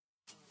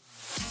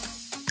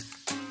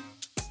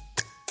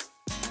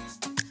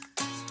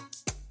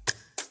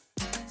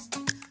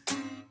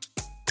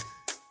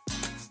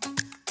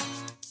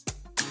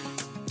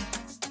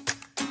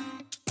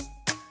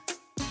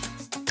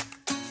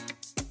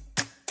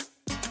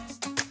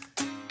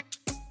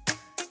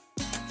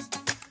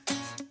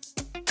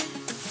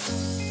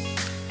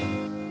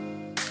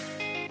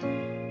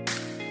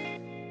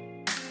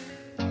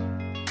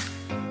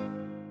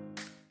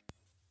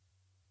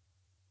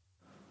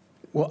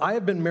Well, I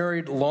have been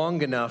married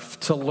long enough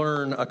to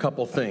learn a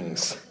couple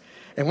things.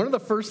 And one of the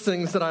first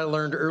things that I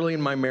learned early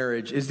in my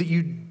marriage is that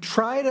you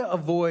try to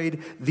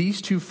avoid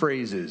these two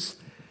phrases,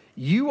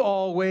 you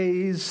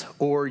always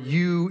or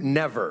you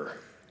never.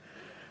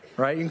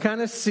 Right? You can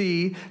kind of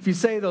see, if you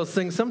say those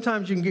things,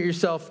 sometimes you can get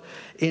yourself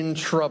in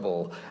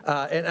trouble.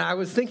 And I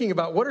was thinking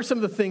about what are some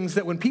of the things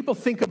that when people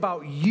think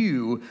about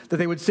you, that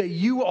they would say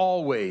you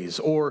always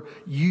or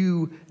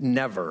you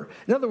never.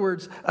 In other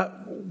words,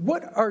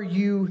 what are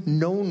you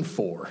known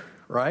for,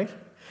 right?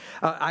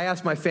 I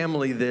asked my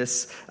family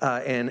this,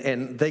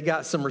 and they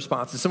got some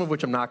responses, some of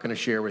which I'm not going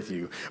to share with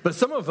you. But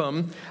some of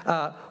them,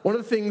 one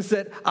of the things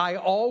that I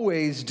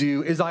always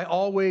do is I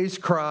always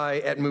cry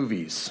at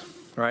movies,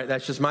 right?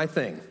 That's just my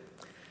thing.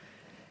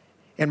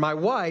 And my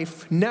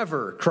wife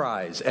never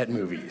cries at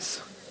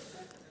movies.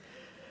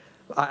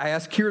 I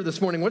asked Kira this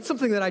morning, what's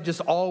something that I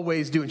just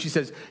always do? And she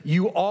says,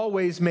 you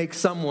always make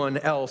someone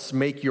else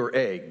make your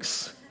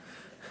eggs.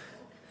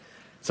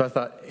 So I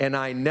thought, and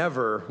I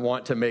never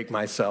want to make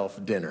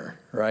myself dinner,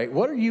 right?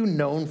 What are you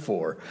known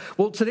for?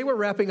 Well, today we're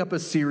wrapping up a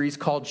series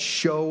called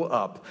Show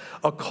Up,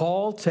 a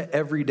call to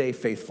everyday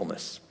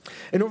faithfulness.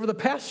 And over the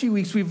past few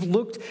weeks, we've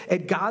looked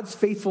at God's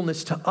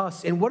faithfulness to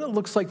us and what it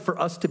looks like for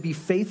us to be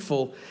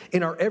faithful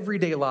in our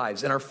everyday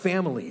lives, in our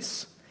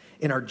families,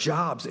 in our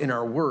jobs, in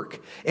our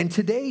work. And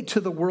today, to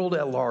the world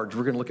at large,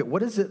 we're going to look at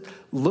what does it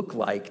look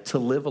like to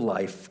live a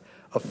life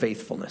of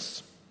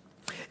faithfulness.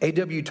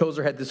 A.W.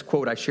 Tozer had this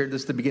quote. I shared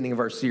this at the beginning of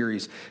our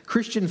series.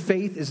 Christian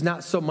faith is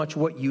not so much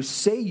what you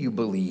say you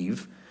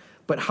believe,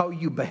 but how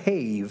you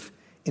behave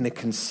in a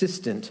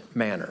consistent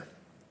manner.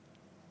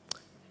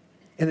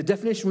 And the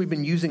definition we've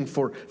been using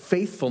for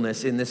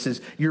faithfulness in this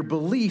is your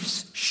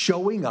beliefs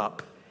showing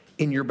up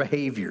in your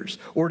behaviors.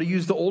 Or to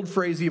use the old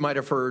phrase you might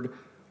have heard,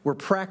 we're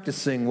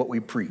practicing what we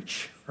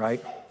preach,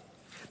 right?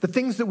 The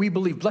things that we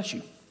believe, bless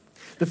you.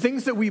 The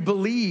things that we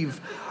believe,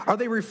 are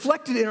they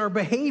reflected in our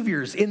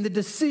behaviors, in the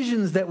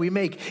decisions that we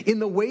make, in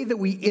the way that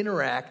we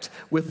interact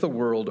with the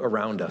world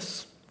around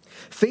us?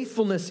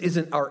 Faithfulness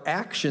isn't our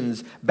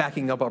actions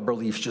backing up our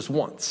beliefs just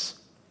once.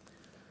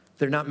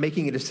 They're not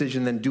making a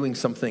decision, then doing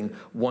something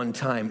one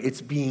time.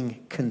 It's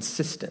being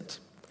consistent.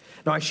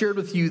 Now, I shared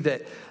with you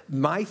that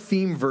my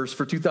theme verse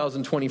for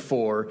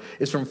 2024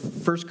 is from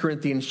 1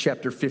 Corinthians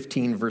chapter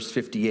 15, verse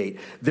 58.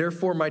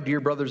 Therefore, my dear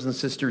brothers and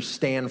sisters,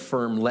 stand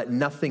firm. Let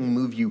nothing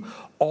move you.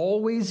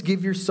 Always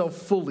give yourself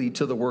fully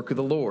to the work of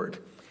the Lord,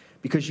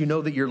 because you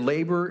know that your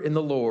labor in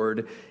the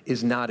Lord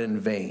is not in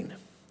vain.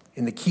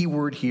 And the key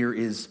word here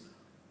is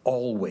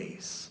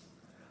always.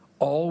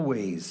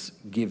 Always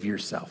give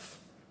yourself.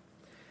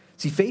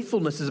 See,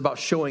 faithfulness is about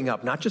showing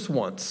up, not just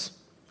once,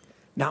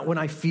 not when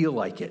I feel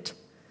like it,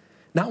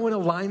 not when it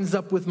lines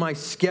up with my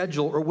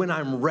schedule or when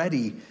I'm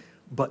ready,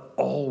 but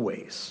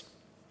always.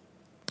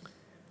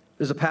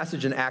 There's a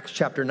passage in Acts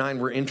chapter 9.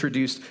 We're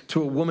introduced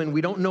to a woman.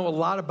 We don't know a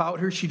lot about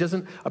her. She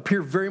doesn't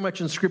appear very much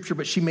in Scripture,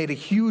 but she made a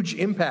huge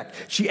impact.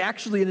 She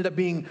actually ended up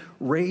being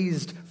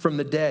raised from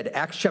the dead.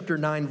 Acts chapter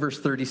 9, verse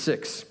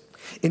 36.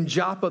 In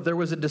Joppa, there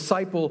was a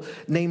disciple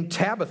named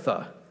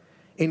Tabitha.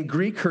 In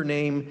Greek, her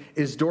name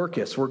is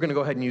Dorcas. We're going to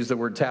go ahead and use the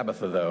word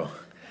Tabitha, though.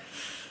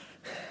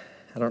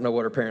 I don't know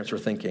what her parents were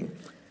thinking.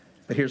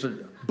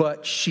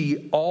 But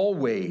she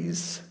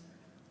always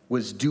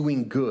was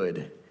doing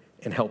good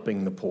and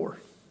helping the poor.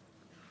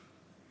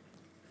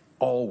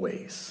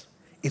 Always.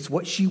 It's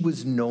what she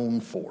was known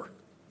for.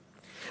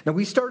 Now,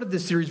 we started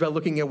this series by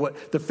looking at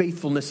what the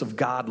faithfulness of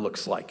God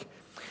looks like.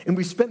 And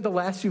we spent the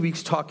last few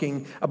weeks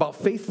talking about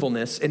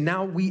faithfulness, and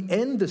now we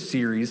end the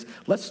series.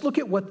 Let's look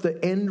at what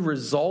the end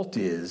result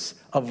is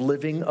of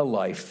living a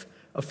life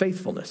of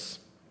faithfulness.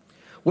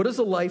 What does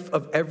a life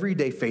of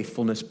everyday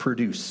faithfulness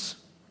produce?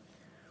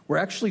 We're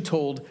actually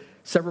told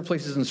several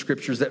places in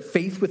Scriptures that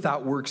faith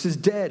without works is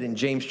dead in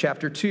James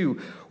chapter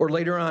 2, or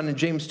later on in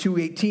James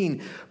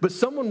 2:18. But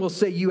someone will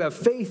say, you have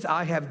faith,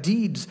 I have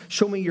deeds.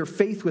 Show me your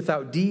faith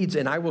without deeds,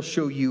 and I will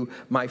show you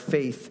my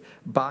faith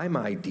by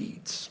my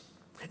deeds.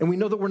 And we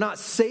know that we're not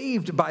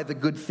saved by the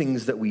good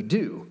things that we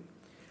do,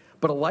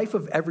 but a life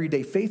of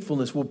everyday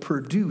faithfulness will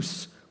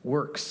produce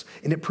works,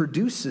 and it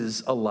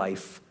produces a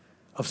life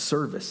of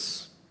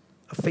service,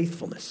 of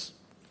faithfulness.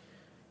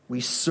 We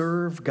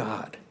serve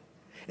God.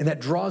 And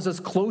that draws us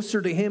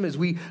closer to Him as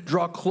we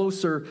draw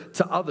closer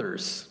to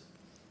others.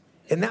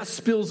 And that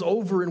spills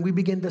over and we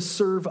begin to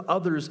serve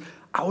others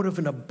out of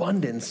an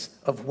abundance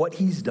of what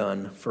He's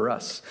done for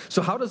us.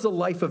 So how does a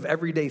life of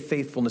everyday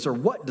faithfulness, or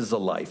what does a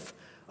life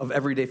of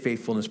everyday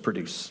faithfulness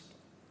produce?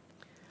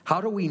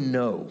 How do we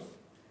know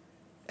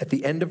at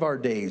the end of our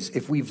days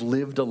if we've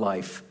lived a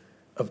life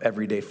of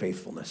everyday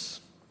faithfulness?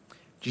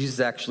 Jesus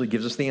actually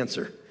gives us the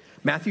answer.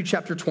 Matthew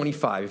chapter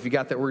 25. If you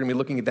got that, we're going to be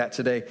looking at that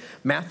today.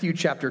 Matthew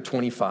chapter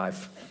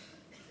 25.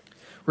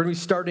 We're going to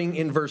be starting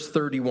in verse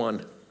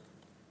 31.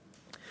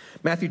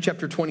 Matthew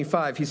chapter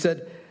 25, he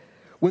said,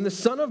 when the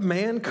Son of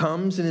Man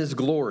comes in His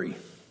glory,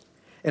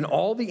 and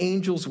all the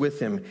angels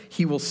with Him,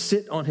 He will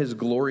sit on His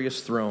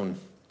glorious throne.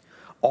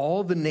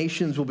 All the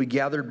nations will be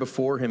gathered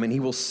before Him, and He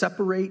will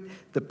separate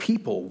the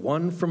people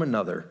one from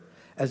another,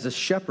 as a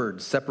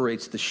shepherd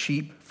separates the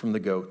sheep from the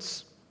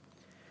goats.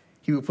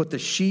 He will put the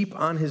sheep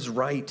on his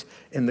right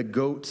and the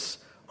goats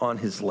on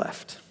his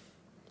left.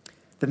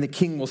 Then the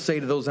king will say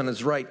to those on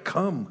his right,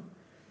 'Come,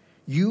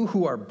 you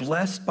who are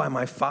blessed by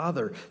my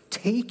Father,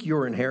 take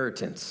your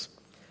inheritance,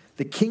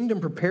 the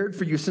kingdom prepared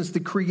for you since the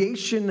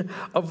creation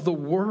of the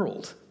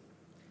world.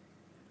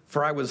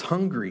 For I was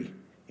hungry,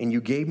 and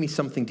you gave me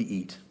something to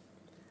eat.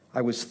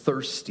 I was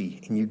thirsty,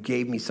 and you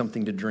gave me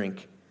something to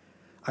drink.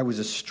 I was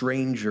a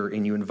stranger,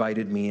 and you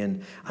invited me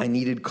in. I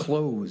needed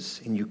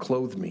clothes, and you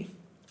clothed me.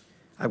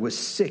 I was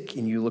sick,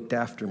 and you looked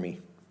after me.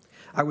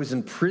 I was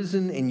in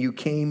prison, and you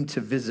came to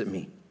visit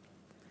me.'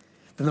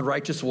 Then the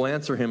righteous will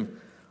answer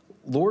him,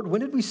 'Lord,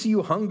 when did we see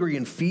you hungry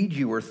and feed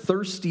you, or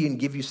thirsty and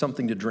give you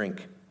something to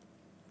drink?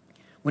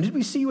 When did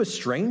we see you a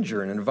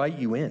stranger and invite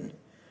you in,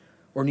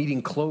 or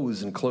needing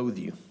clothes and clothe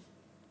you?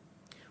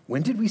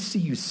 When did we see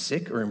you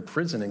sick or in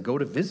prison and go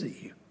to visit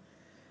you?'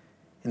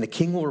 And the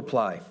king will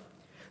reply,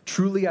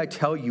 'Truly I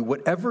tell you,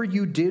 whatever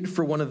you did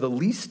for one of the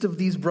least of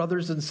these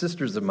brothers and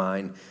sisters of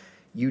mine,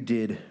 you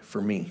did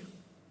for me.'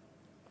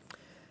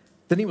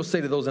 Then he will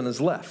say to those on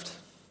his left,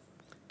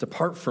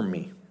 'Depart from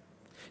me,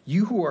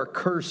 you who are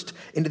cursed,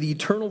 into the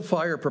eternal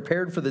fire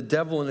prepared for the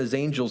devil and his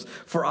angels.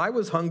 For I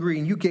was hungry,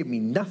 and you gave me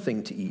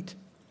nothing to eat.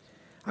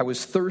 I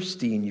was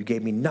thirsty, and you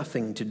gave me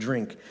nothing to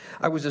drink.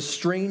 I was a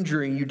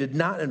stranger, and you did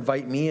not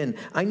invite me in.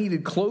 I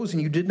needed clothes,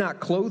 and you did not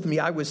clothe me.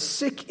 I was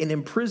sick and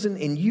in prison,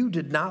 and you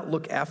did not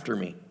look after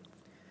me.'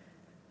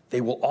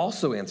 They will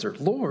also answer,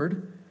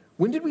 'Lord,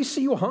 when did we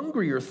see you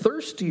hungry or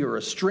thirsty or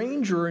a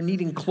stranger or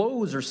needing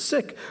clothes or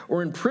sick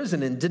or in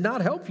prison and did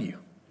not help you?'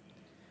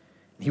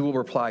 He will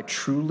reply,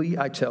 'Truly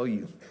I tell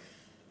you,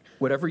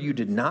 whatever you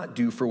did not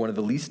do for one of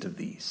the least of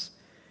these,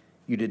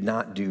 you did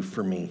not do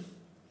for me.'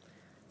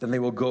 Then they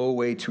will go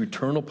away to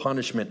eternal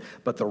punishment,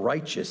 but the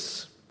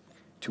righteous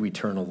to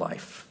eternal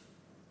life."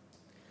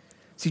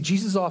 See,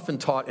 Jesus often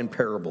taught in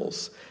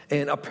parables,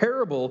 and a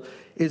parable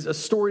is a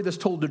story that's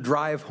told to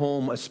drive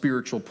home a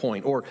spiritual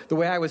point. Or the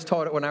way I was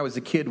taught it when I was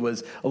a kid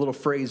was a little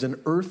phrase, an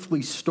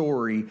earthly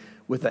story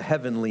with a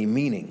heavenly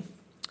meaning.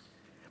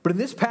 But in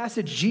this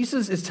passage,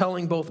 Jesus is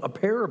telling both a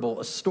parable,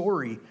 a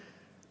story,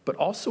 but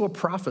also a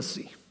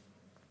prophecy.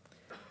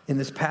 In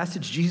this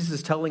passage, Jesus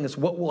is telling us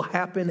what will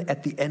happen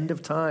at the end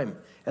of time,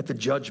 at the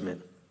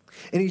judgment.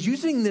 And he's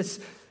using this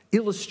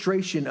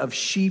illustration of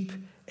sheep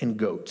and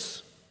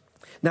goats.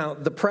 Now,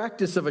 the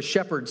practice of a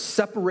shepherd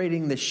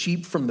separating the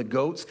sheep from the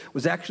goats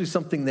was actually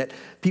something that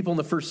people in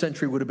the first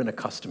century would have been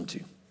accustomed to.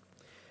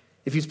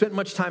 If you spent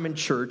much time in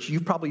church,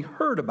 you've probably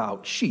heard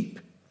about sheep.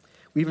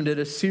 We even did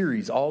a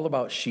series all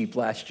about sheep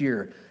last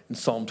year in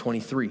Psalm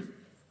 23.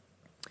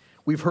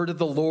 We've heard that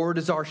the Lord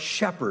is our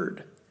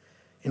shepherd,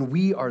 and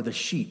we are the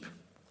sheep.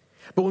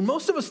 But when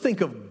most of us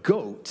think of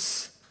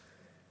goats,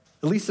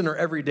 at least in our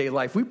everyday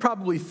life, we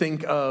probably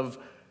think of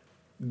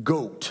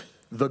GOAT,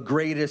 the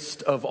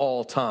greatest of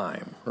all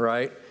time,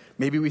 right?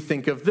 Maybe we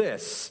think of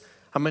this.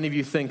 How many of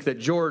you think that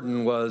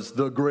Jordan was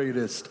the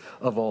greatest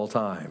of all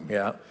time?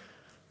 Yeah.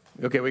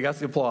 Okay, we got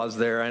some applause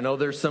there. I know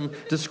there's some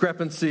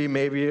discrepancy.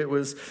 Maybe it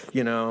was,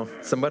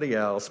 somebody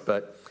else.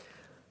 But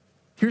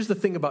here's the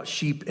thing about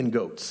sheep and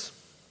goats.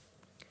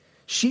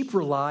 Sheep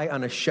rely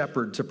on a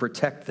shepherd to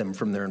protect them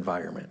from their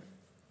environment.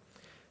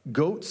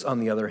 Goats, on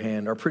the other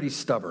hand, are pretty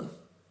stubborn.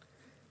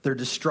 They're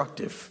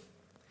destructive.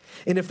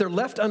 And if they're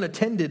left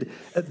unattended,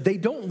 they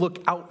don't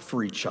look out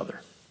for each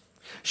other.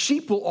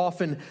 Sheep will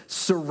often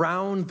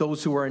surround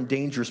those who are in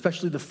danger,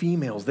 especially the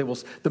females.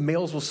 The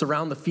males will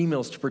surround the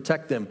females to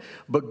protect them.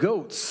 But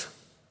goats,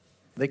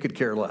 they could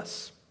care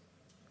less.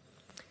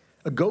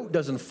 A goat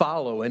doesn't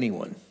follow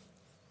anyone.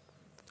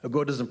 A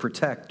goat doesn't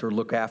protect or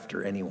look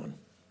after anyone.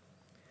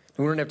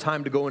 And we don't have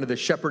time to go into the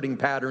shepherding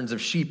patterns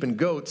of sheep and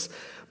goats,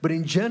 but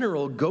in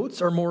general,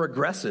 goats are more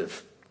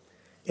aggressive,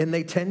 and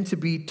they tend to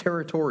be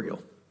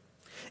territorial.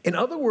 In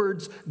other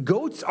words,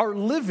 goats are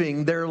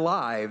living their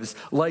lives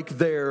like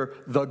they're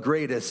the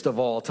greatest of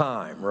all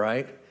time,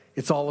 right?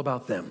 It's all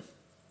about them.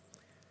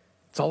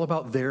 It's all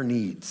about their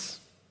needs.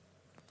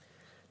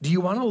 Do you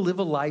want to live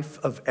a life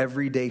of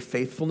everyday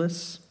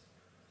faithfulness?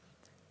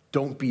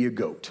 Don't be a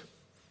goat.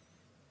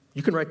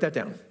 You can write that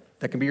down.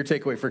 That can be your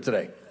takeaway for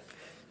today.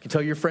 You can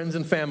tell your friends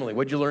and family,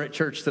 what'd you learn at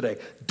church today?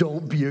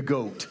 Don't be a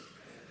goat.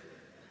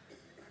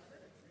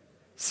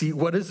 See,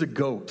 what is a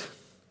goat?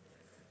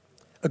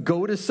 A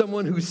goat is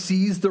someone who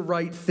sees the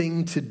right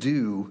thing to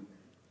do,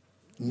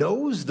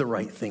 knows the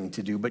right thing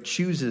to do, but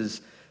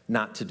chooses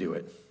not to do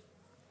it.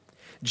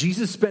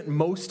 Jesus spent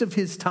most of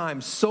his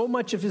time, so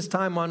much of his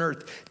time on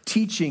earth,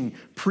 teaching,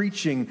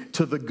 preaching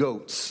to the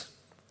goats,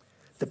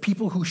 the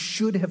people who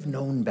should have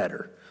known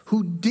better,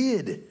 who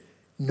did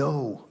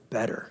know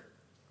better.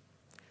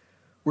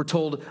 We're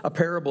told a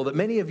parable that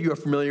many of you are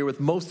familiar with.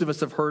 Most of us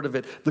have heard of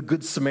it, the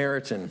Good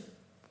Samaritan.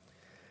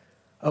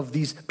 Of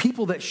these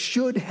people that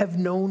should have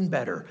known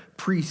better,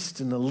 priest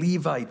and the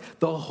Levite,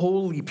 the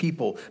holy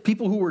people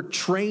who were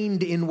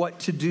trained in what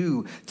to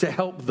do to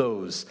help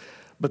those,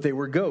 but they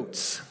were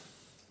goats,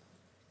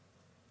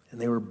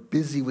 and they were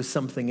busy with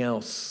something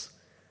else.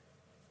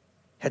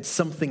 had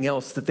something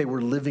else that they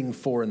were living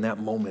for in that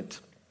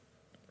moment.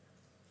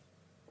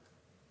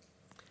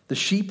 The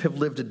sheep have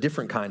lived a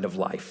different kind of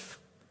life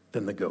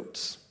than the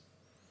goats.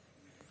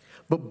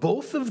 But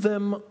both of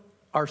them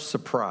are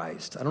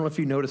surprised. I don't know if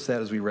you noticed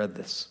that as we read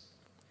this.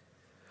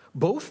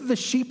 Both the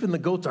sheep and the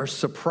goats are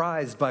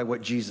surprised by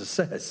what Jesus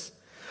says.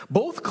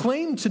 Both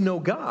claim to know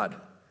God,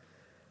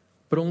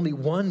 but only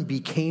one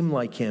became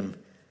like him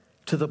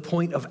to the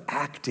point of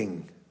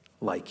acting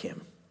like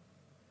him.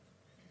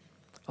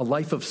 A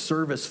life of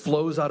service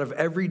flows out of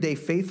everyday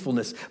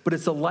faithfulness, but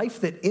it's a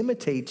life that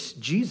imitates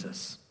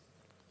Jesus.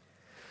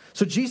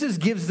 So Jesus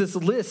gives this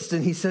list,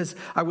 and he says,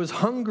 I was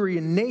hungry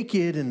and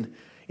naked and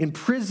in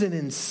prison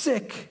and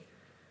sick.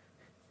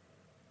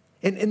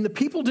 And the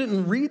people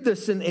didn't read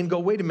this and go,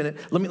 wait a minute,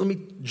 let me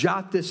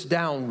jot this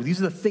down. These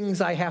are the things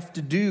I have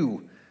to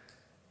do.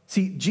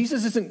 See,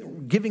 Jesus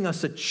isn't giving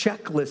us a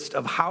checklist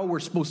of how we're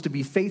supposed to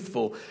be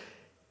faithful.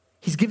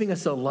 He's giving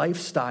us a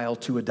lifestyle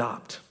to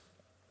adopt.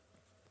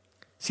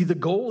 See, the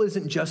goal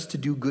isn't just to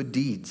do good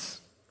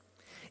deeds.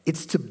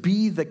 It's to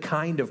be the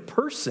kind of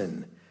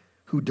person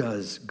who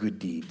does good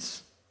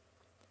deeds.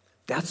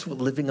 That's what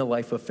living a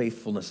life of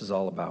faithfulness is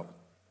all about.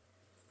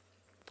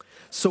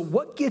 So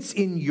what gets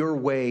in your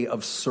way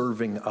of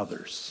serving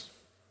others?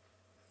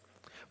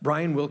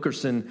 Brian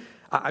Wilkerson,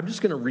 I'm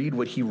just going to read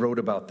what he wrote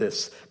about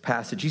this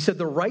passage. He said,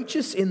 the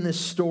righteous in this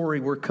story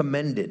were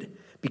commended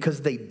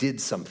because they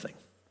did something.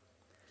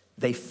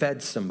 They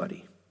fed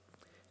somebody.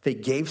 They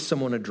gave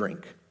someone a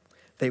drink.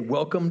 They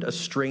welcomed a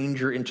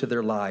stranger into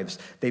their lives.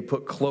 They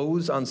put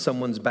clothes on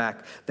someone's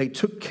back. They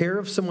took care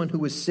of someone who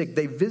was sick.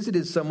 They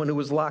visited someone who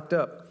was locked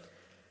up.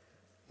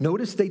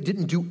 Notice they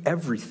didn't do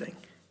everything,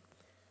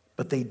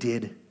 but they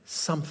did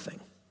something.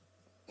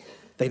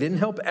 They didn't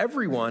help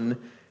everyone.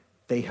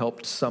 They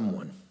helped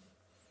someone.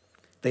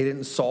 They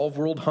didn't solve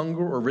world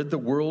hunger or rid the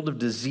world of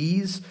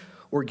disease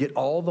or get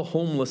all the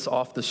homeless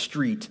off the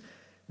street.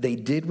 They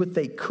did what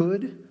they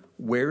could,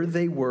 where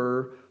they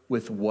were,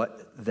 with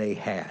what they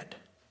had.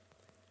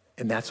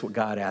 And that's what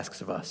God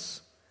asks of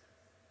us.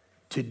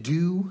 To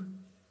do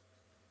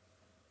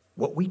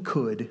what we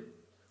could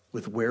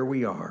with where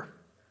we are,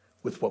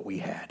 with what we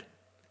had.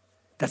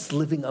 That's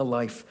living a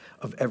life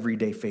of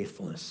everyday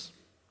faithfulness.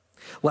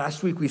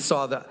 Last week we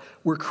saw that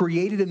we're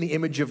created in the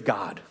image of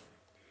God.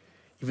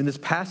 Even this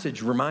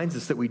passage reminds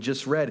us that we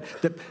just read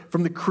that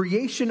from the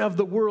creation of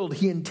the world,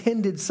 he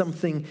intended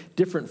something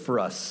different for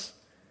us.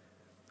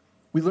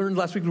 We learned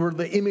last week we're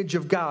the image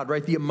of God,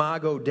 right? The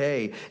Imago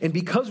Dei. And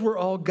because we're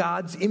all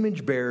God's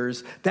image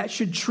bearers, that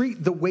should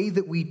treat the way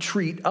that we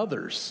treat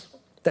others.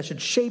 That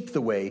should shape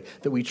the way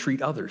that we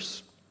treat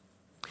others.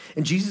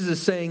 And Jesus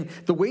is saying,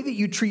 the way that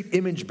you treat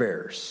image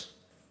bearers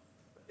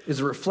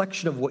is a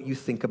reflection of what you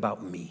think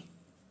about me.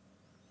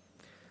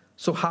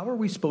 So how are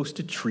we supposed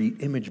to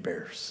treat image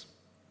bearers?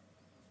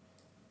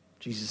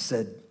 Jesus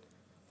said,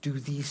 do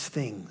these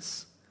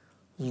things.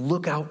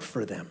 Look out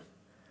for them.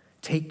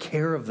 Take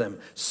care of them.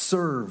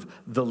 Serve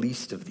the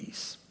least of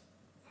these.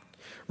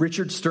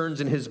 Richard Stearns,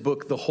 in his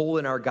book, The Hole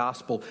in Our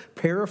Gospel,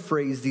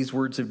 paraphrased these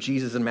words of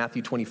Jesus in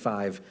Matthew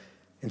 25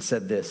 and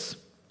said this,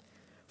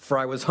 for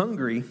I was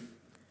hungry,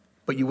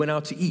 but you went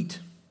out to eat.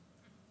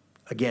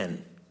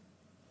 Again.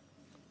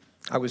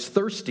 I was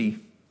thirsty,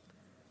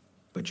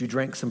 but you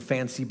drank some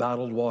fancy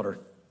bottled water.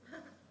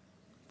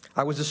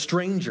 I was a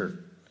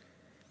stranger,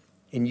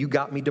 and you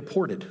got me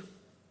deported.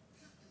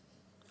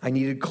 I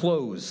needed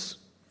clothes,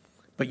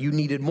 but you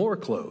needed more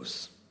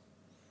clothes.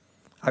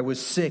 I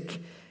was sick,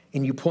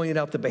 and you pointed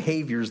out the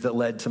behaviors that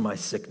led to my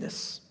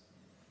sickness.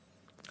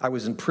 I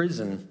was in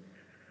prison,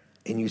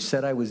 and you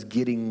said I was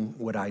getting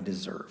what I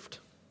deserved.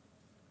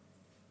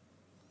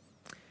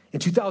 In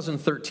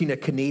 2013, a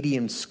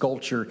Canadian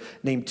sculptor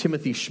named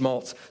Timothy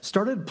Schmaltz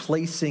started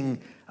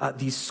placing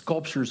these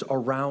sculptures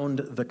around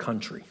the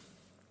country.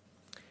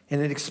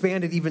 And it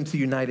expanded even to the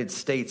United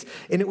States.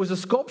 And it was a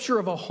sculpture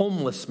of a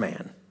homeless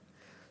man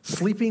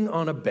sleeping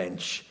on a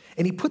bench.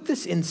 And he put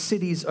this in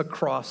cities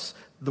across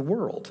the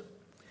world.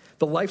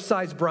 The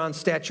life-size bronze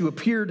statue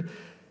appeared,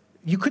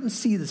 you couldn't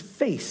see his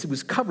face. It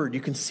was covered.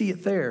 You can see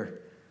it there.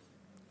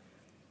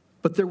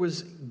 But there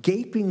was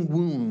gaping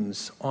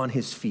wounds on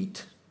his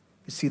feet.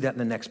 You see that in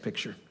the next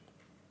picture.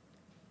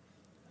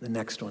 The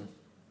next one.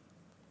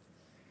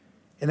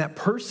 And that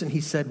person,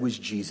 he said, was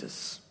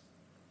Jesus.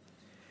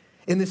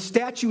 And this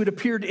statue had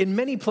appeared in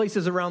many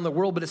places around the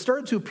world, but it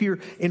started to appear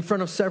in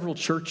front of several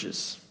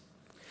churches.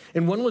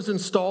 And one was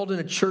installed in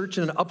a church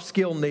in an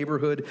upscale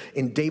neighborhood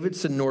in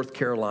Davidson, North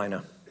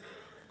Carolina.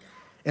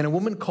 And a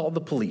woman called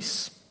the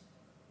police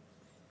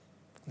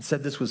and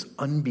said this was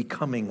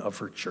unbecoming of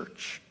her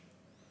church.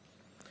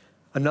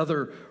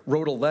 Another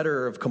wrote a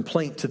letter of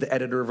complaint to the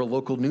editor of a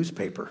local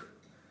newspaper.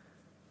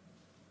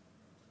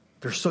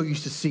 They're so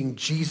used to seeing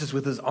Jesus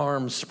with his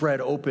arms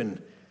spread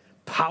open.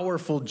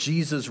 Powerful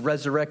Jesus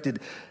resurrected,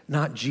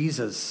 not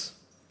Jesus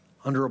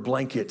under a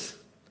blanket,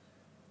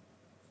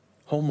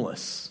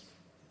 homeless.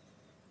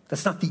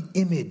 That's not the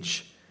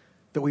image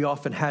that we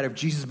often had of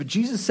Jesus. But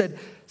Jesus said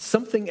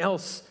something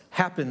else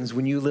happens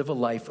when you live a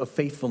life of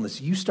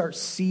faithfulness. You start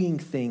seeing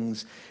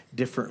things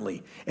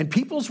differently. And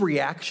people's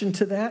reaction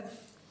to that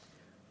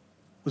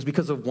was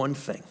because of one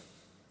thing.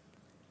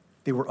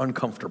 They were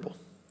uncomfortable.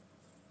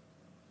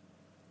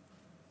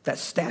 That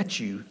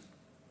statue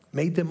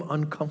made them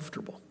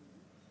uncomfortable.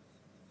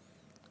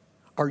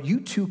 Are you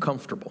too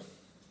comfortable?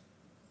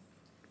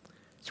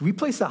 So we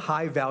place a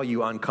high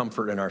value on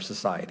comfort in our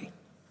society.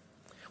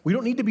 We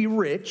don't need to be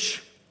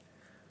rich,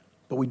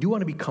 but we do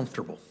want to be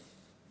comfortable.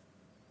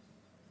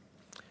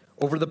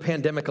 Over the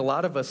pandemic, a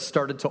lot of us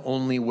started to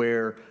only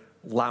wear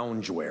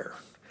loungewear.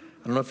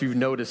 I don't know if you've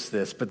noticed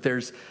this, but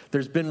there's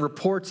been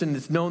reports, and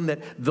it's known that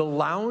the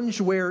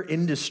loungewear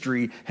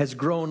industry has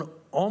grown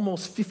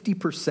almost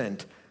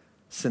 50%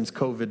 since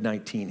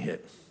COVID-19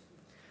 hit.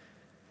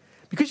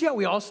 Because,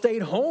 we all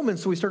stayed home, and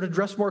so we started to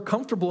dress more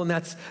comfortable, and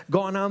that's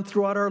gone on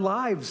throughout our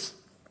lives.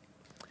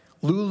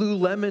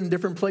 Lululemon,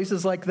 different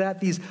places like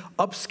that, these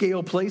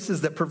upscale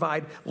places that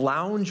provide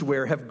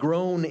loungewear have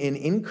grown and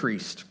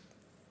increased.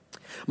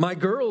 My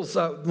girls,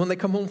 when they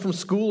come home from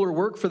school or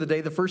work for the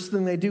day, the first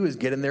thing they do is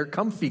get in their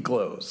comfy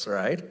clothes,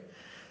 right?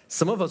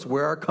 Some of us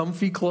wear our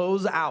comfy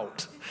clothes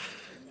out.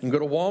 You can go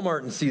to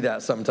Walmart and see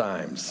that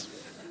sometimes.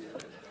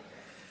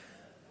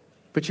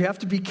 But you have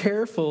to be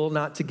careful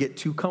not to get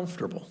too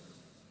comfortable.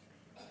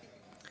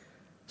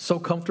 So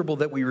comfortable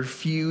that we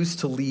refuse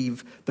to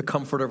leave the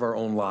comfort of our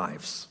own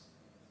lives,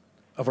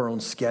 of our own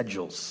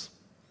schedules,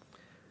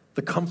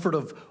 the comfort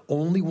of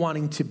only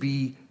wanting to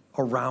be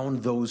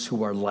around those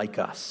who are like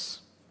us,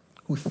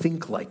 who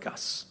think like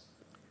us,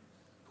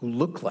 who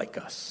look like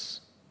us,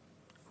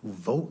 who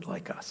vote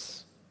like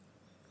us.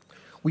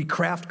 We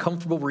craft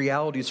comfortable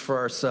realities for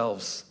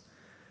ourselves,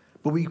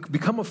 but we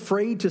become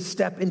afraid to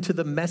step into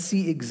the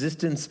messy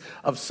existence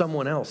of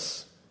someone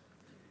else.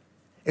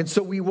 And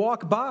so we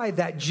walk by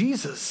that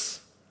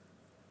Jesus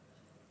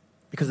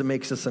because it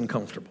makes us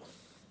uncomfortable.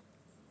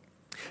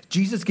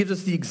 Jesus gives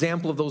us the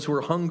example of those who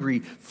are hungry,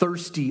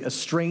 thirsty, a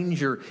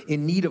stranger,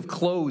 in need of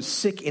clothes,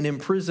 sick, and in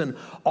prison.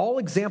 All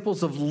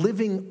examples of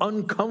living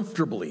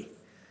uncomfortably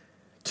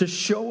to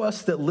show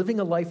us that living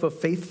a life of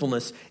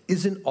faithfulness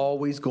isn't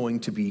always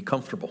going to be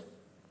comfortable.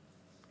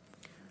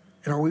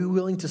 And are we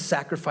willing to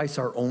sacrifice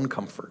our own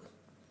comfort,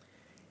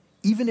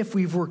 even if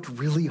we've worked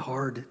really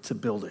hard to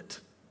build it?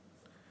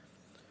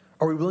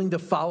 Are we willing to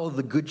follow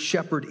the Good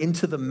Shepherd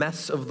into the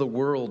mess of the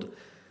world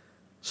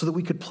so that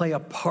we could play a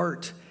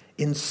part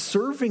in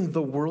serving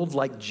the world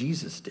like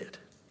Jesus did?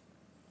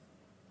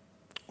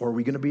 Or are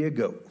we going to be a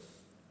goat?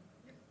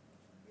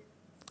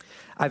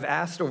 I've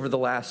asked over the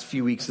last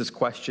few weeks this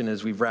question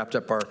as we've wrapped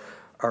up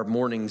our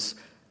mornings.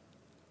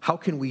 How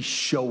can we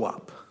show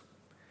up?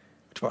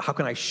 How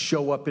can I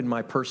show up in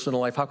my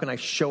personal life? How can I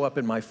show up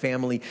in my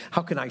family?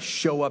 How can I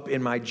show up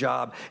in my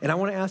job? And I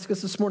want to ask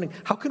us this morning,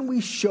 how can we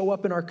show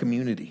up in our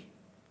community?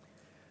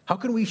 How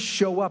can we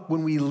show up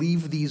when we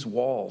leave these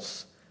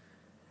walls?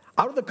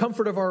 Out of the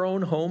comfort of our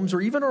own homes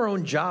or even our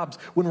own jobs,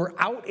 when we're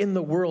out in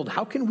the world,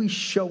 how can we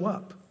show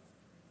up?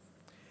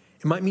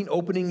 It might mean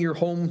opening your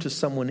home to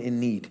someone in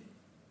need.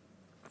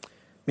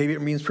 Maybe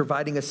it means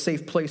providing a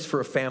safe place for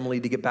a family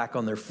to get back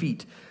on their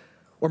feet.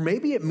 Or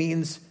maybe it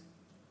means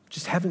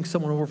just having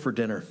someone over for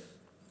dinner,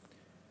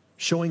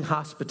 showing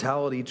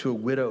hospitality to a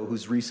widow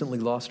who's recently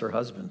lost her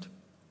husband.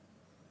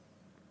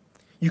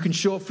 You can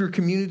show up for your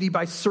community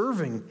by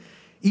serving.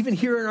 Even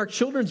here in our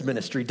children's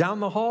ministry, down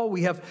the hall,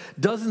 we have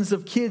dozens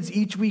of kids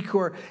each week who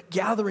are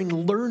gathering,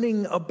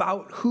 learning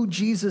about who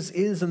Jesus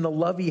is and the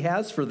love he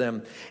has for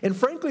them. And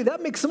frankly, that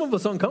makes some of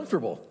us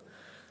uncomfortable.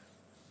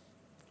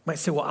 You might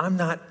say, well, I'm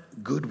not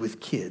good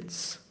with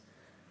kids,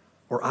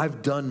 or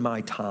I've done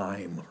my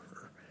time,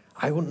 or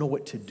I don't know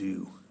what to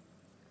do.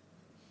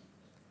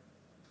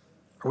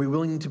 Are we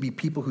willing to be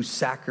people who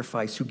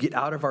sacrifice, who get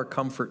out of our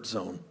comfort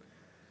zone,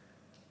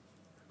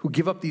 who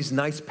give up these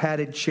nice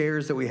padded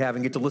chairs that we have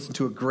and get to listen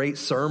to a great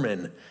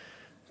sermon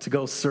to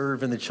go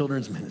serve in the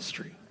children's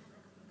ministry?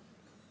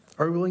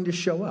 Are we willing to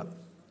show up?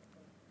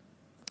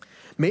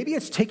 Maybe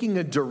it's taking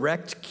a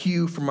direct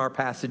cue from our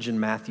passage in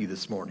Matthew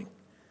this morning.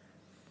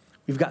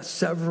 We've got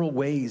several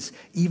ways,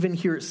 even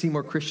here at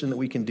Seymour Christian, that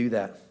we can do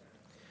that.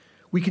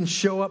 We can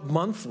show up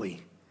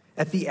monthly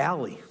at the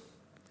Alley.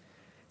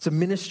 It's a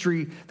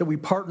ministry that we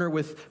partner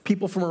with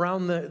people from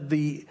around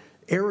the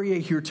area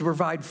here to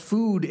provide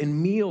food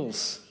and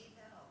meals.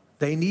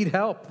 They need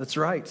help. That's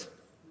right.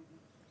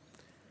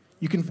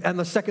 You can, on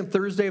the second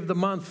Thursday of the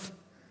month,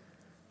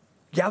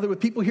 gather with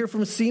people here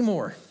from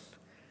Seymour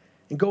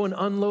and go and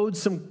unload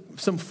some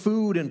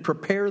food and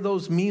prepare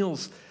those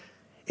meals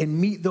and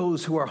meet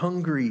those who are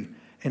hungry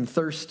and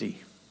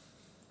thirsty.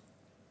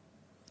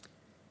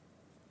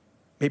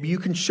 Maybe you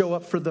can show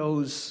up for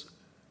those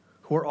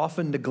who are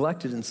often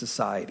neglected in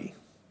society,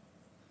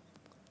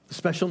 the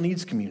special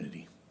needs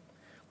community.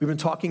 We've been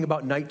talking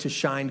about Night to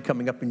Shine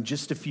coming up in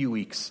just a few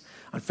weeks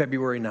on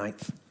February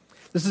 9th.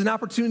 This is an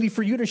opportunity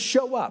for you to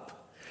show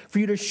up,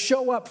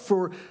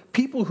 for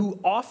people who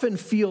often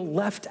feel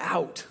left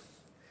out,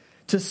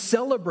 to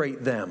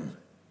celebrate them,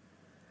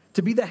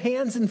 to be the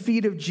hands and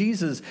feet of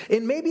Jesus.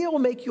 And maybe it will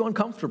make you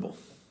uncomfortable.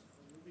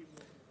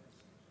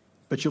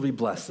 but you'll be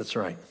blessed. That's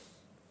right.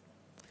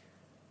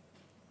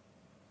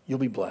 You'll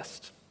be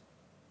blessed.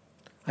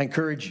 I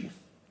encourage you,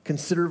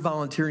 consider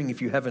volunteering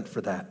if you haven't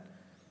for that.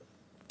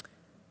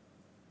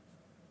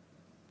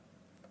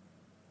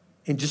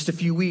 In just a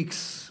few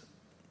weeks,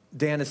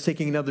 Dan is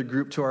taking another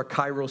group to our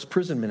Kairos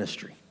prison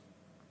ministry.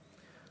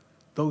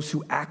 Those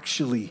who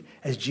actually,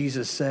 as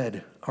Jesus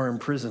said, are in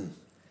prison,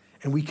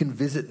 and we can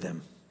visit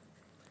them.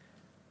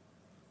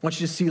 I want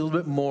you to see a little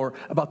bit more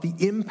about the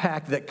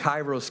impact that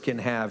Kairos can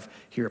have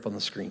here up on the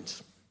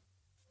screens.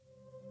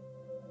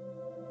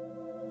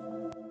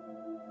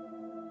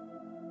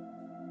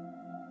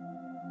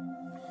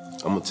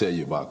 I'm going to tell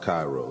you about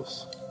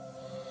Kairos,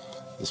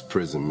 this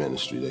prison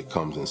ministry that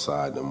comes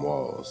inside them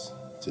walls.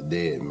 It's a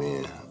dead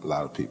man. A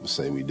lot of people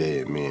say we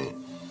dead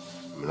men.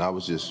 I mean, I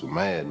was just a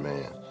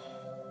madman.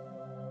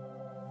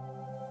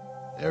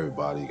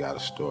 Everybody got a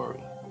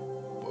story.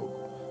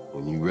 But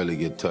when you really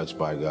get touched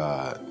by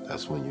God,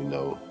 that's when you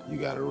know you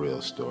got a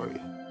real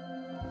story.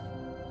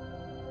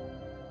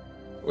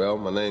 Well,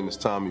 my name is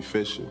Tommy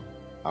Fisher.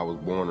 I was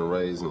born and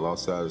raised in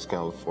Los Angeles,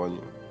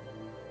 California.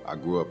 I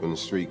grew up in the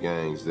street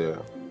gangs there.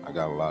 I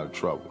got in a lot of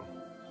trouble.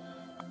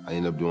 I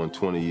ended up doing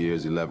 20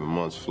 years, 11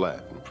 months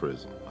flat in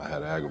prison. I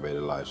had an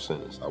aggravated life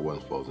sentence. I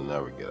wasn't supposed to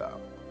never get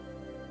out.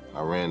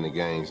 I ran the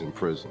gangs in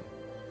prison,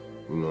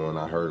 and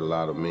I hurt a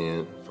lot of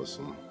men for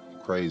some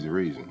crazy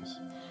reasons.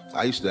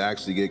 I used to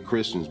actually get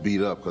Christians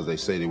beat up because they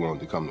say they wanted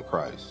to come to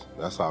Christ.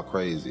 That's how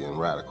crazy and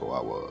radical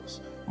I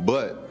was.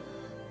 But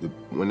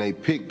when they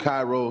pick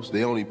Kairos,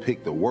 they only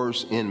pick the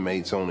worst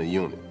inmates on the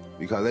unit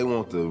because they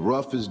want the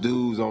roughest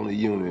dudes on the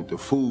unit, the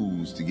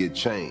fools, to get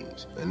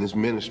changed. And this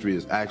ministry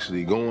is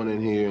actually going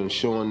in here and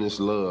showing this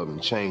love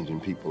and changing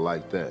people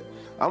like that.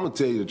 I'm going to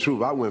tell you the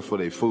truth. I went for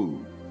their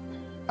food.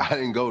 I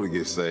didn't go to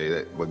get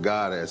saved, but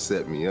God had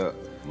set me up.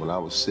 When I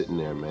was sitting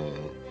there,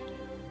 man,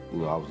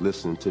 I was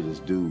listening to this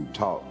dude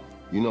talk.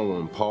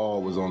 When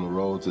Paul was on the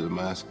road to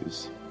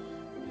Damascus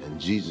and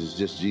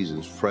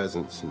Jesus'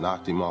 presence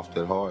knocked him off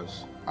that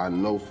horse, I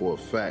know for a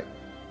fact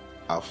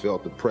I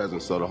felt the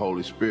presence of the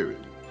Holy Spirit.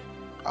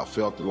 I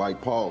felt it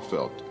like Paul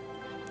felt it.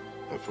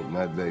 And from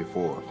that day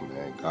forth,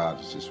 man, God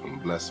has just been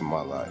blessing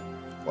my life.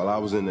 While I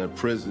was in that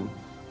prison,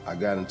 I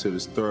got into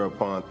this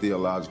Theropon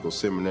Theological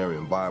Seminary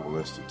and Bible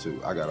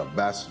Institute. I got a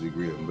bachelor's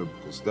degree in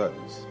biblical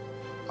studies.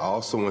 I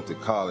also went to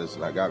college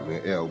and I got me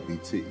an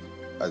LBT.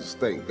 I just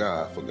thank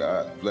God for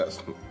God's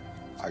blessing.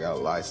 I got a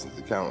license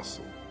to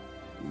counsel,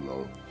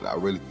 and I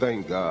really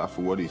thank God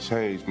for what he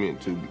changed me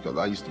into because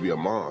I used to be a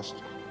monster.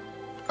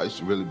 I used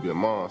to really be a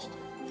monster.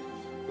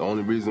 The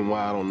only reason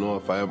why I don't know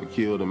if I ever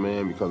killed a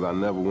man because I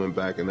never went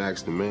back and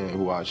asked the man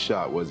who I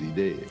shot, was he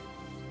dead?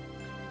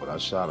 But I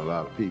shot a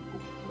lot of people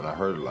and I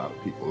hurt a lot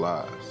of people's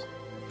lives.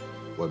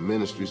 But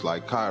ministries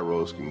like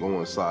Kairos can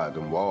go inside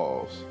them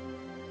walls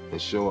and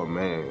show a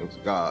man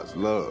God's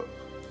love.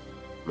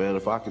 Man,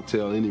 if I could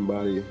tell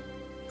anybody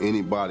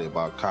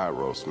about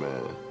Kairos,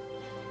 man,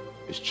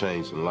 it's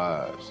changing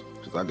lives.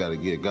 Because I got to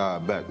give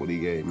God back what he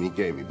gave me. He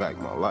gave me back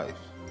my life.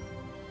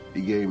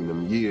 He gave me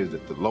them years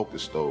that the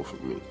locust stole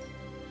from me.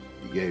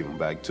 He gave them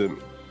back to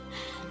me.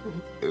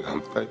 And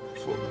I'm thankful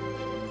for it.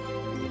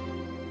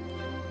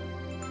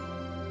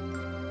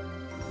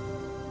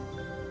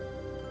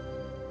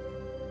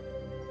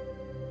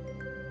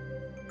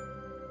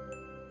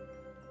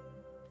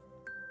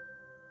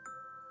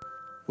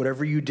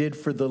 Whatever you did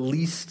for the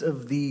least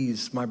of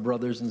these, my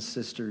brothers and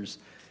sisters,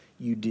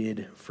 you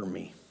did for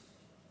me.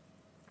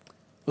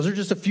 Those are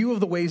just a few of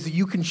the ways that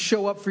you can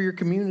show up for your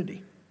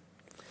community.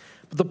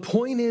 But the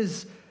point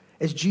is,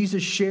 as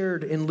Jesus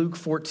shared in Luke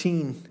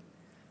 14,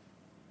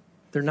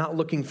 they're not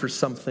looking for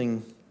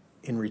something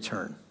in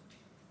return.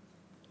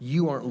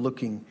 You aren't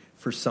looking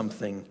for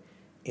something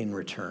in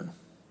return.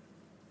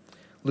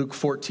 Luke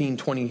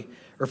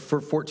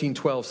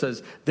 14:12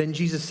 says, "Then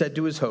Jesus said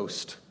to his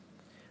host,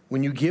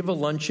 'When you give a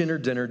luncheon or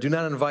dinner, do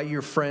not invite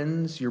your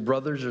friends, your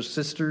brothers or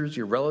sisters,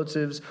 your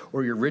relatives,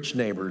 or your rich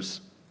neighbors.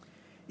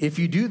 If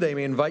you do, they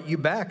may invite you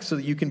back so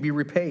that you can be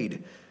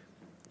repaid.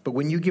 But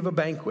when you give a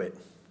banquet,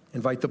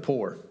 invite the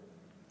poor,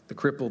 the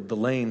crippled, the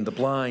lame, the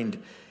blind,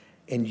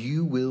 and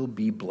you will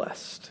be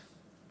blessed.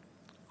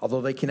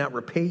 Although they cannot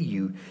repay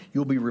you,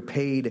 you'll be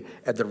repaid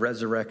at the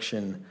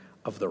resurrection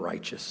of the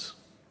righteous.'"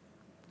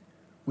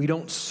 We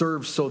don't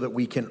serve so that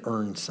we can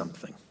earn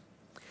something.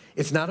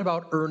 It's not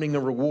about earning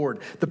a reward.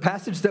 The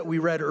passage that we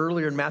read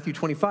earlier in Matthew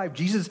 25,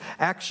 Jesus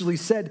actually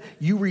said,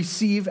 you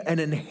receive an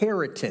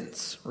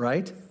inheritance,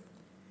 right?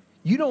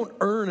 You don't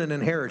earn an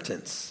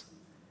inheritance.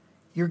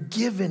 You're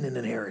given an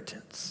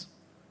inheritance.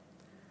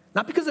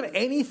 Not because of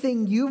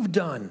anything you've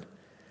done,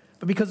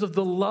 but because of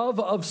the love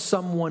of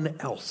someone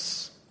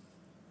else.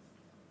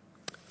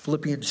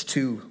 Philippians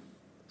 2,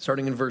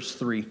 starting in verse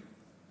 3.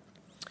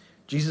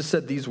 Jesus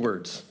said these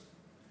words.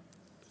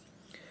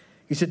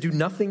 He said, "Do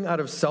nothing out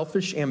of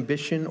selfish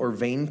ambition or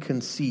vain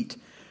conceit.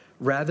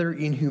 Rather,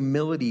 in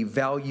humility,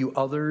 value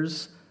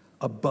others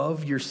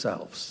above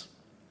yourselves.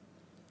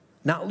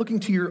 Not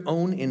looking to your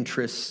own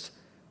interests,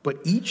 but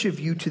each of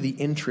you to the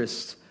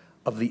interests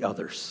of the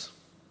others."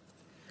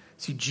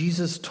 See,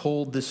 Jesus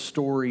told this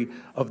story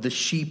of the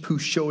sheep who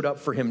showed up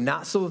for him,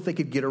 not so that they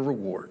could get a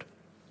reward.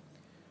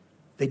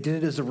 They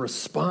did it as a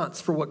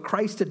response for what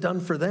Christ had done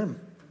for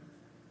them.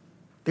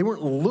 They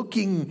weren't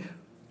looking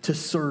to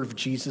serve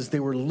Jesus.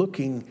 They were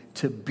looking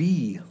to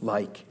be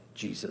like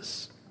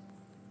Jesus.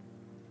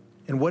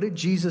 And what had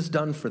Jesus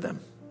done for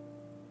them?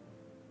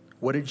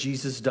 What had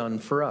Jesus done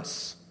for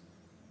us?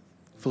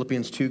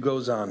 Philippians 2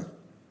 goes on.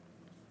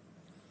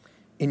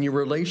 In your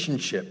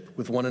relationship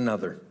with one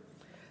another,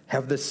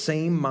 have the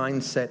same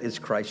mindset as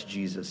Christ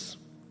Jesus,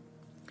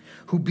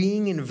 who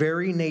being in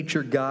very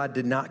nature God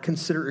did not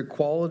consider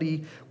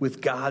equality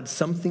with God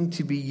something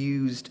to be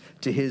used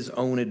to his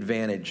own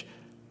advantage.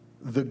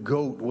 The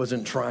goat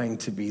wasn't trying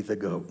to be the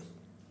goat.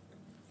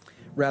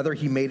 Rather,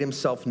 he made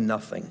himself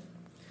nothing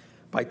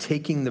by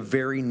taking the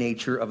very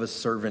nature of a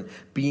servant,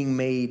 being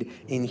made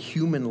in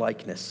human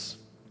likeness.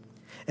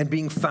 And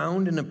being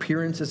found in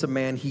appearance as a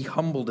man, he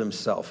humbled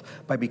himself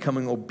by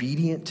becoming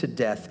obedient to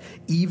death,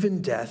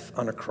 even death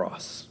on a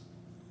cross.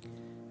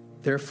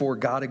 Therefore,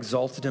 God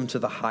exalted him to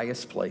the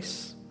highest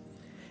place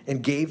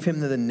and gave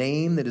him the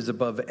name that is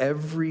above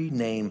every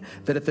name,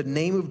 that at the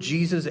name of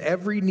Jesus,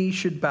 every knee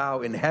should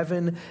bow in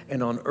heaven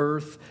and on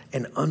earth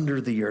and under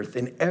the earth,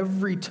 and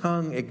every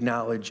tongue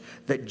acknowledge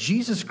that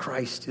Jesus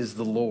Christ is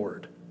the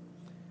Lord,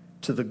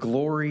 to the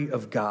glory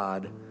of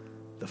God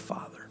the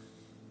Father.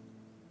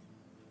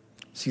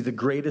 See, the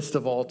greatest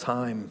of all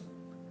time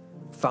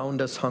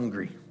found us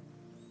hungry,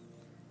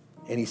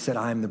 and he said,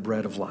 I am the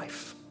bread of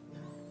life.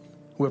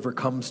 Whoever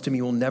comes to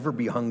me will never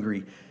be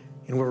hungry,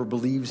 and whoever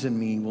believes in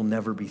me will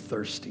never be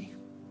thirsty.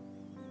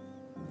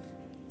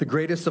 The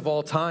greatest of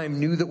all time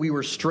knew that we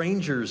were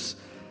strangers,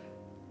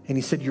 and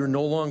he said, you're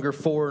no longer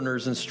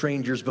foreigners and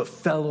strangers, but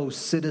fellow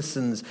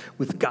citizens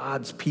with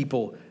God's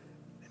people,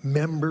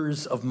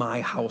 members of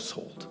my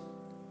household.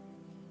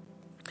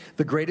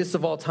 The greatest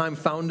of all time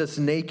found us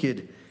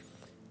naked,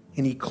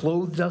 and he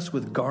clothed us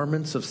with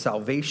garments of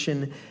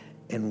salvation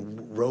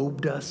and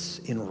robed us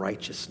in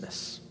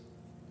righteousness.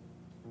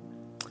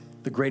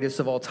 The greatest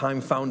of all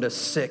time found us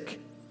sick.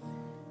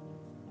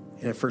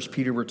 And in 1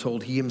 Peter we're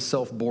told he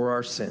himself bore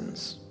our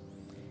sins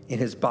in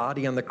his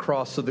body on the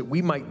cross so that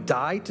we might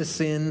die to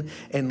sin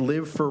and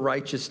live for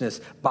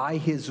righteousness. By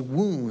his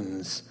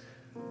wounds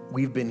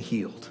we've been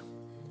healed.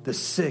 The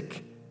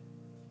sick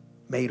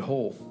made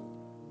whole.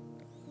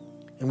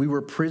 And we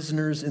were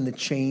prisoners in the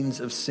chains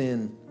of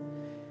sin.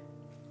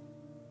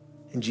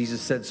 And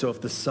Jesus said, so if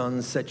the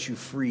Son sets you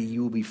free,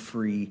 you will be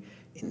free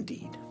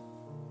indeed.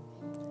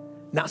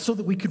 Not so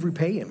that we could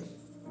repay him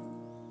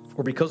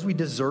or because we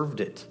deserved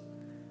it,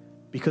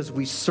 because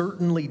we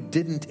certainly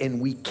didn't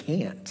and we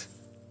can't,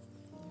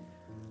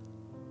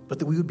 but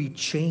that we would be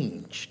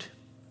changed,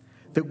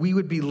 that we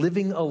would be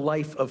living a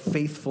life of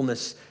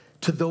faithfulness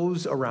to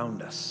those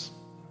around us.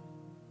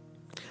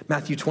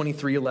 Matthew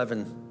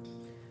 23:11,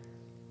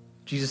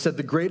 Jesus said,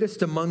 the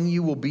greatest among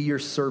you will be your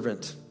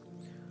servant.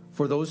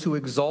 For those who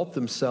exalt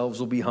themselves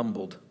will be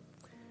humbled,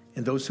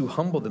 and those who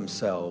humble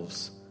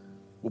themselves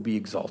will be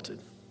exalted.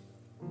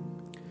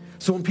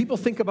 So when people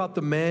think about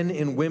the men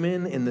and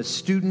women and the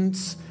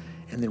students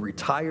and the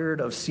retired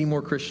of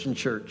Seymour Christian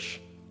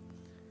Church,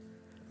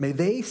 may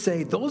they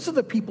say, those are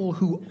the people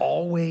who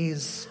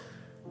always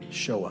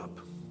show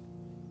up.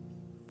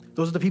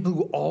 Those are the people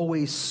who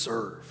always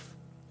serve.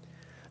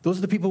 Those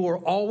are the people who are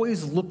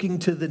always looking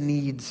to the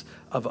needs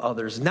of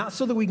others, not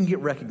so that we can get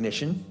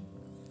recognition,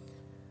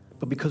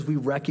 but because we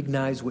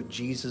recognize what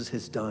Jesus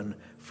has done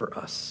for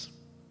us.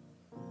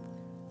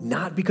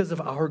 Not because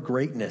of our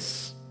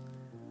greatness,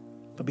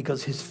 but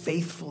because his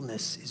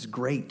faithfulness is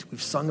great.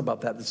 We've sung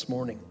about that this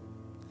morning.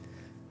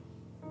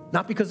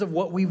 Not because of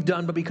what we've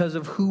done, but because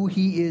of who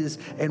he is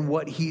and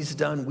what he's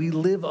done. We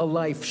live a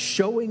life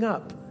showing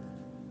up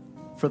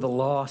for the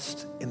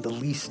lost and the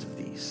least of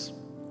these.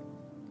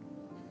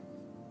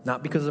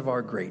 Not because of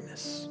our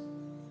greatness,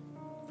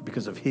 but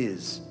because of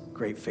his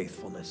great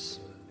faithfulness.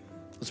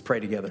 Let's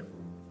pray together.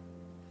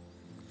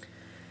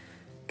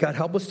 God,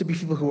 help us to be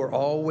people who are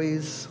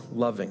always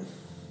loving,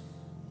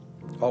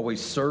 always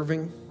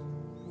serving,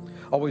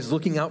 always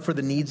looking out for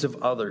the needs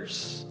of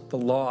others, the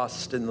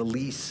lost and the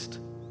least.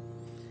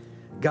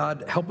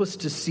 God, help us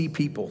to see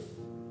people,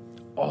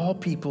 all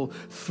people,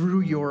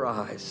 through your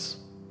eyes.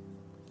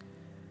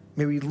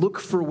 May we look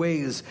for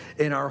ways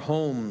in our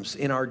homes,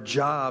 in our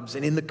jobs,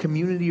 and in the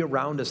community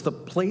around us, the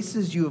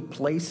places you have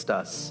placed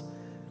us,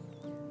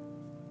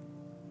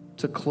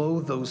 to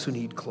clothe those who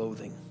need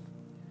clothing,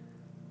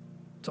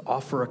 to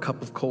offer a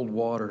cup of cold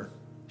water,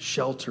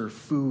 shelter,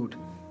 food,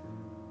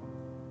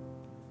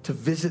 to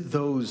visit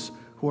those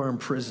who are in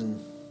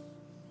prison,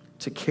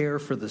 to care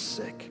for the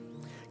sick.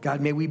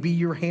 God, may we be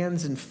your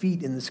hands and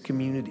feet in this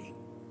community.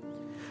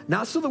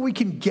 Not so that we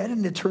can get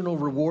an eternal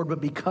reward,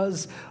 but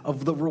because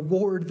of the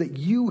reward that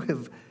you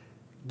have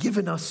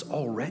given us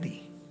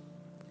already.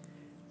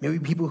 May we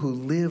be people who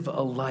live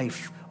a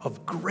life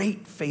of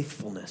great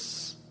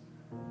faithfulness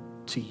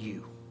to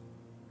you.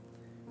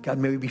 God,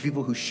 may we be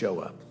people who show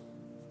up.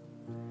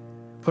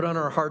 Put on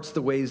our hearts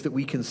the ways that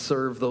we can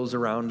serve those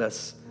around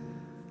us,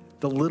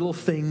 the little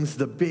things,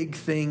 the big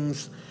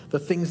things, the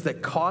things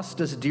that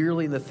cost us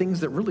dearly and the things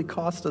that really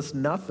cost us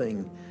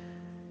nothing.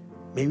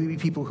 May we be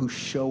people who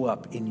show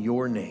up in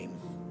your name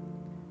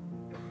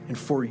and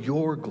for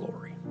your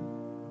glory.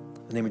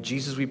 In the name of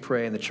Jesus we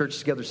pray, and the church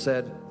together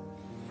said,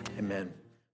 amen.